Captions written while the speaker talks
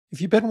If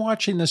you've been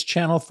watching this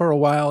channel for a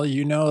while,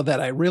 you know that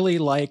I really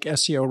like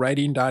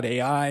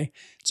SEOWriting.ai.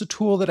 It's a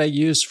tool that I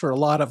use for a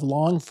lot of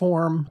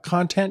long-form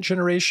content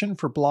generation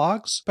for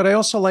blogs, but I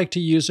also like to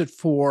use it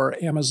for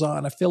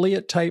Amazon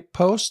affiliate type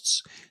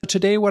posts.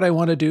 Today, what I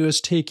want to do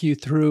is take you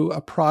through a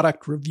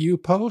product review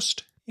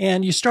post.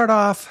 And you start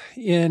off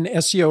in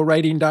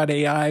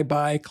SEOWriting.ai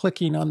by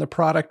clicking on the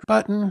product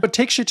button. It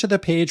takes you to the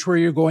page where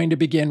you're going to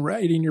begin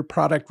writing your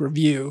product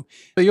review.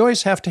 So you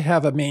always have to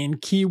have a main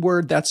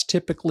keyword. That's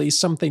typically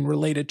something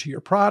related to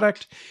your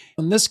product.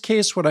 In this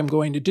case, what I'm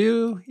going to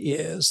do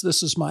is,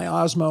 this is my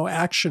Osmo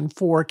Action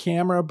 4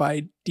 camera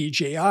by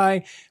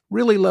DJI.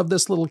 Really love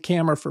this little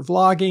camera for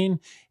vlogging,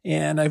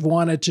 and I've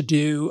wanted to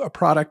do a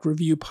product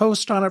review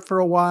post on it for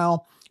a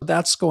while.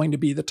 That's going to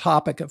be the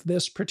topic of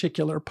this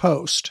particular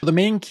post. The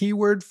main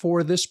keyword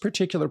for this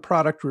particular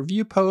product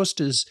review post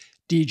is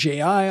DJI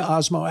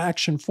Osmo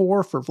Action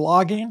 4 for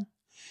vlogging.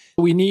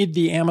 We need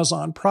the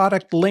Amazon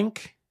product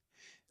link.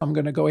 I'm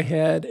going to go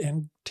ahead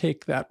and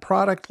take that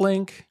product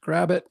link,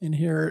 grab it, and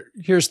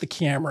here's the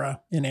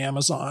camera in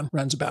Amazon.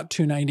 Runs about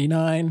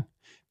 $2.99.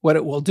 What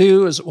it will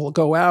do is it will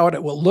go out,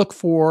 it will look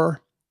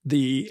for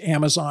the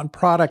Amazon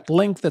product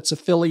link that's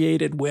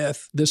affiliated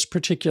with this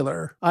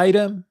particular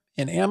item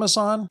in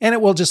Amazon, and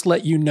it will just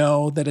let you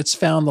know that it's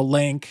found the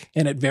link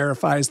and it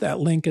verifies that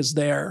link is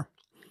there.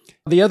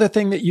 The other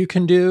thing that you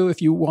can do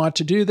if you want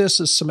to do this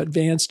is some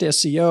advanced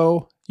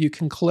SEO. You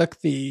can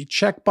click the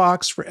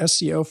checkbox for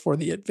SEO for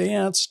the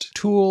advanced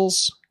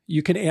tools.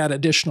 You can add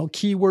additional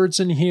keywords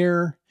in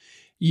here.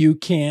 You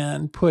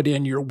can put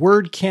in your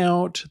word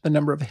count, the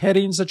number of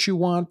headings that you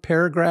want,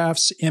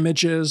 paragraphs,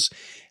 images.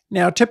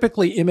 Now,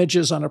 typically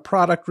images on a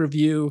product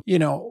review,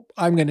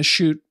 I'm going to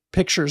shoot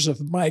pictures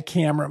of my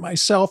camera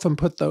myself and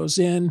put those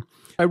in.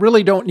 I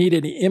really don't need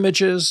any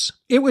images.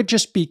 It would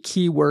just be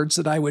keywords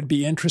that I would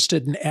be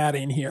interested in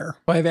adding here.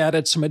 I've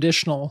added some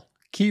additional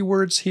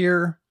keywords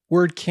here.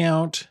 Word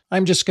count,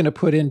 I'm just going to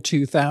put in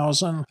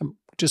 2,000. I'm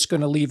just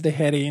going to leave the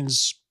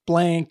headings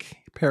blank,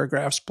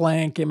 paragraphs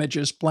blank,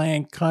 images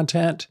blank,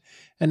 content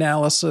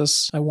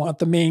analysis. I want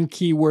the main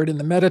keyword in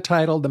the meta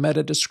title, the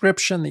meta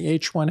description, the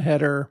H1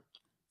 header,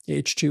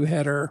 H2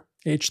 header,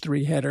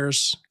 H3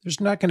 headers.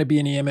 There's not going to be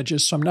any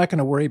images, so I'm not going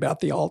to worry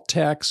about the alt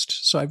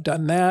text. So I've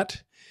done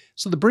that.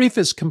 So the brief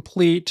is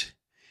complete.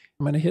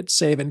 I'm going to hit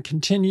save and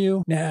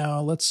continue.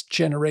 Now let's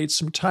generate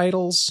some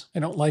titles. I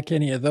don't like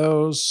any of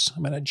those.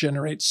 I'm going to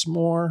generate some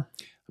more.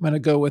 I'm going to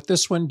go with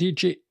this one,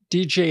 DJI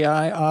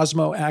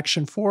Osmo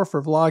Action 4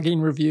 for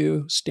vlogging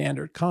review,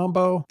 standard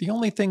combo. The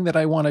only thing that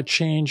I want to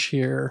change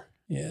here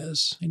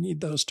is I need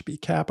those to be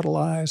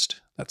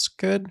capitalized. That's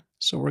good.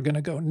 So we're going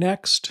to go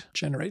next,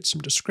 generate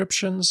some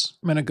descriptions.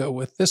 I'm going to go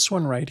with this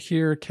one right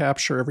here,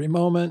 capture every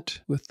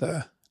moment with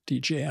the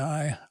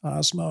DJI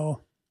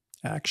Osmo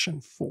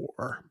Action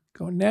 4.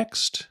 Go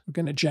next. We're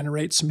going to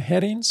generate some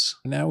headings.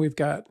 Now we've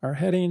got our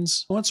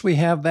headings. Once we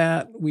have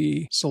that,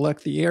 we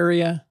select the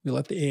area. We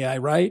let the AI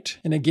write.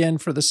 And again,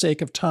 for the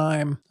sake of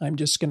time, I'm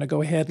just going to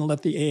go ahead and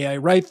let the AI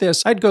write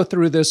this. I'd go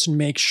through this and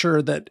make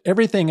sure that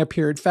everything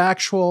appeared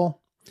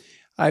factual.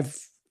 I've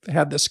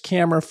had this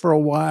camera for a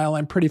while.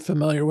 I'm pretty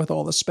familiar with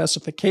all the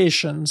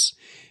specifications.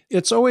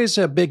 It's always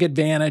a big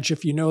advantage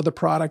if you know the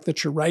product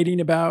that you're writing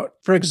about.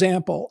 For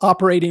example,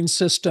 operating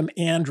system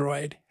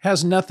Android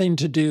has nothing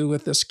to do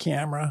with this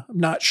camera. I'm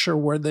not sure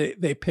where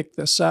they picked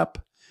this up.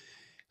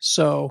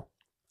 So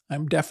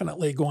I'm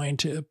definitely going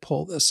to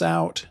pull this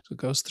out. So it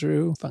goes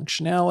through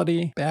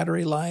functionality,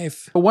 battery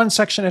life. The one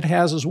section it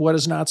has is what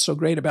is not so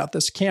great about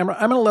this camera.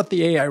 I'm going to let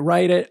the AI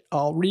write it.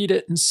 I'll read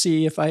it and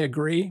see if I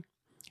agree.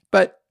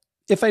 But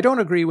if I don't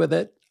agree with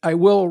it, I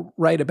will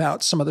write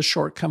about some of the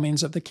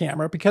shortcomings of the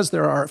camera because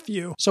there are a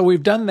few. So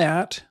we've done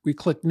that. We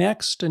click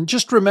next. And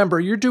just remember,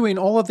 you're doing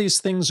all of these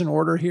things in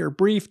order here.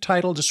 Brief,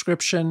 title,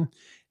 description,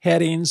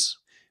 headings.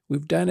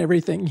 We've done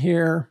everything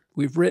here.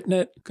 We've written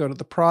it. Go to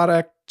the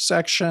product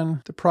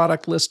section. The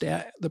product list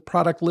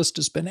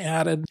has been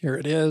added. Here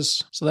it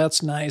is. So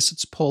that's nice.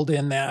 It's pulled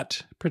in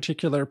that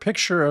particular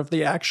picture of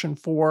the Action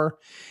 4.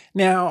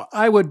 Now,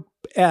 I would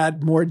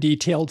add more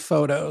detailed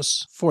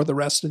photos for the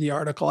rest of the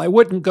article. I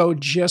wouldn't go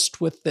just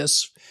with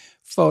this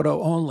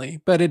photo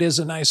only, but it is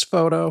a nice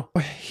photo.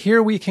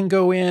 Here we can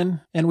go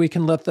in and we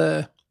can let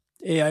the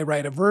AI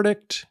write a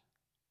verdict,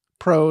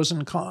 pros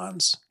and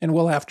cons, and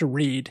we'll have to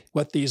read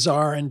what these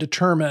are and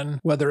determine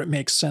whether it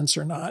makes sense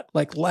or not.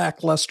 Like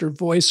lackluster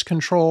voice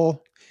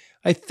control.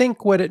 I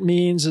think what it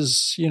means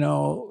is,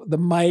 the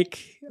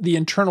mic, the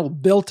internal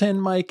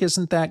built-in mic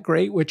isn't that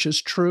great, which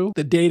is true.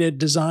 The dated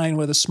design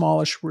with a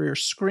smallish rear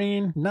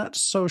screen, not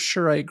so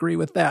sure I agree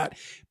with that.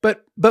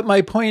 But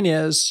my point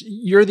is,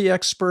 you're the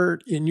expert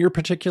in your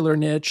particular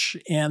niche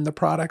and the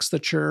products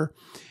that you're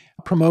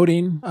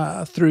promoting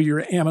through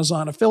your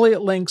Amazon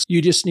affiliate links.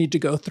 You just need to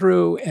go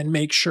through and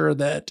make sure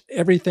that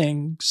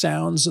everything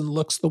sounds and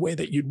looks the way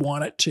that you'd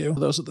want it to.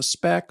 Those are the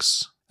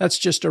specs. That's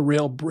just a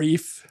real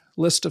brief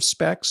list of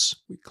specs.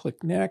 We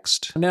click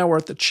next. Now we're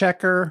at the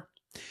checker.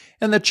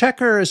 And the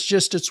checker is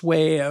just its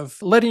way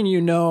of letting you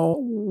know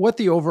what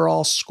the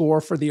overall score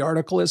for the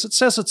article is. It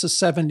says it's a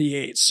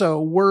 78. So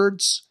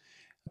words,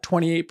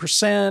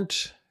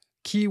 28%.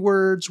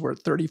 Keywords were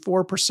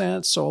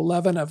 34%. So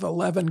 11 of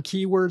 11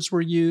 keywords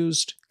were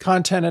used.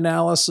 Content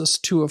analysis,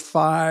 2 of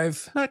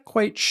 5. Not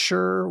quite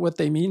sure what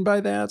they mean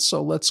by that.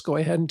 So let's go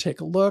ahead and take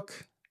a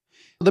look.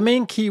 The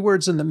main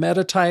keywords in the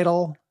meta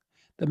title,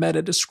 the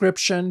meta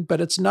description,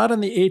 but it's not in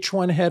the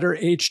H1 header,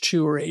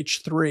 H2, or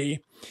H3.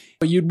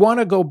 You'd want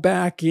to go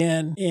back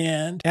in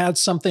and add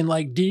something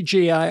like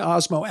DJI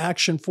Osmo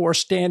Action 4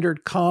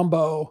 standard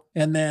combo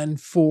and then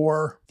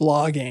for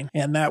vlogging.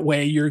 And that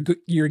way you're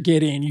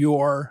getting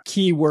your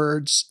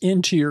keywords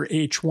into your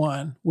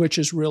H1, which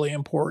is really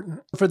important.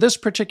 For this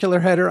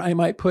particular header, I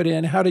might put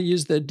in how to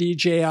use the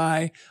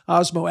DJI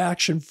Osmo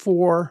Action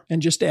 4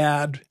 and just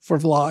add for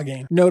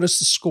vlogging. Notice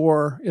the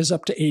score is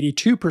up to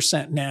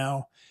 82%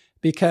 now,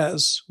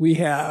 because we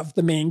have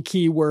the main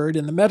keyword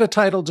in the meta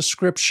title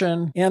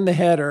description and the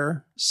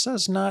header. It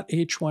says not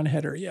H1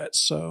 header yet.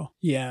 So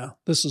yeah,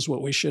 this is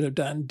what we should have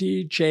done.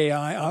 DJI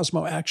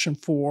Osmo Action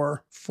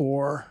 4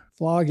 for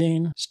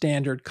vlogging,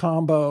 standard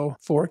combo,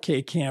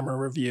 4K camera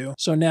review.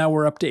 So now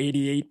we're up to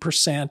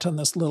 88% on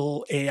this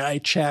little AI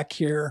check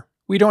here.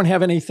 We don't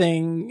have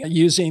anything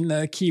using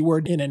the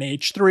keyword in an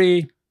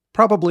H3,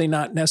 probably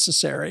not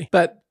necessary,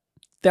 but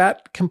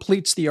that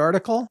completes the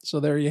article. So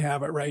there you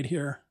have it right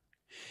here.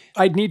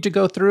 I'd need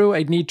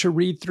to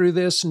read through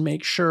this and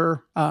make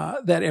sure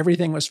that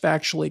everything was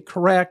factually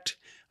correct.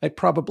 I'd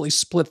probably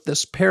split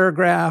this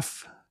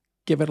paragraph,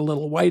 give it a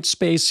little white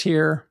space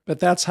here, but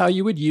that's how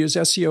you would use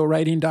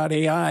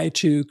SEOWriting.ai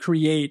to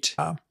create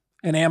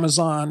an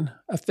Amazon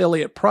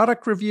affiliate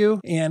product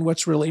review. And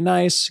what's really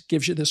nice,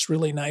 gives you this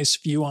really nice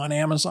view on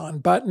Amazon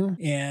button,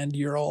 and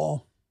you're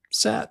all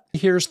set.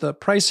 Here's the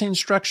pricing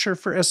structure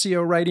for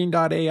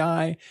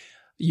SEOWriting.ai.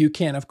 You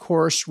can, of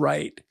course,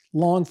 write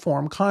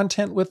long-form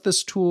content with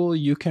this tool.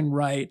 You can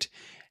write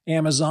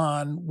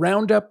Amazon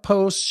roundup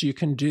posts. You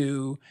can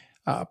do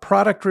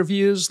product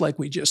reviews like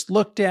we just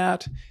looked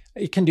at.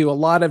 It can do a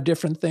lot of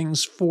different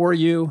things for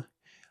you.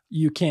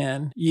 You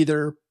can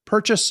either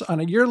purchase on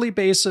a yearly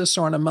basis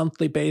or on a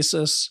monthly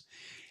basis.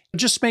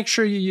 Just make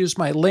sure you use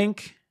my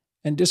link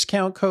and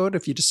discount code.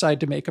 If you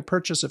decide to make a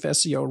purchase of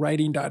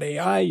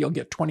SEOWriting.ai, you'll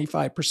get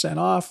 25%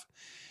 off.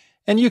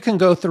 And you can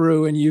go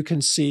through and you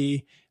can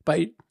see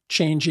by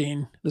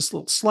changing this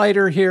little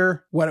slider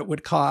here, what it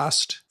would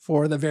cost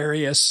for the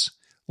various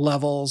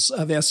levels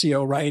of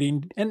SEO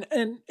writing. And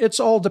it's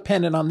all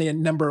dependent on the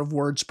number of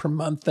words per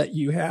month that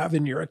you have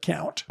in your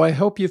account. I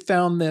hope you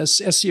found this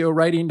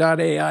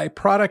SEOWriting.ai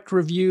product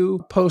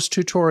review post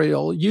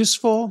tutorial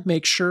useful.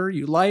 Make sure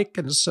you like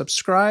and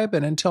subscribe.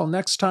 And until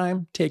next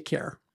time, take care.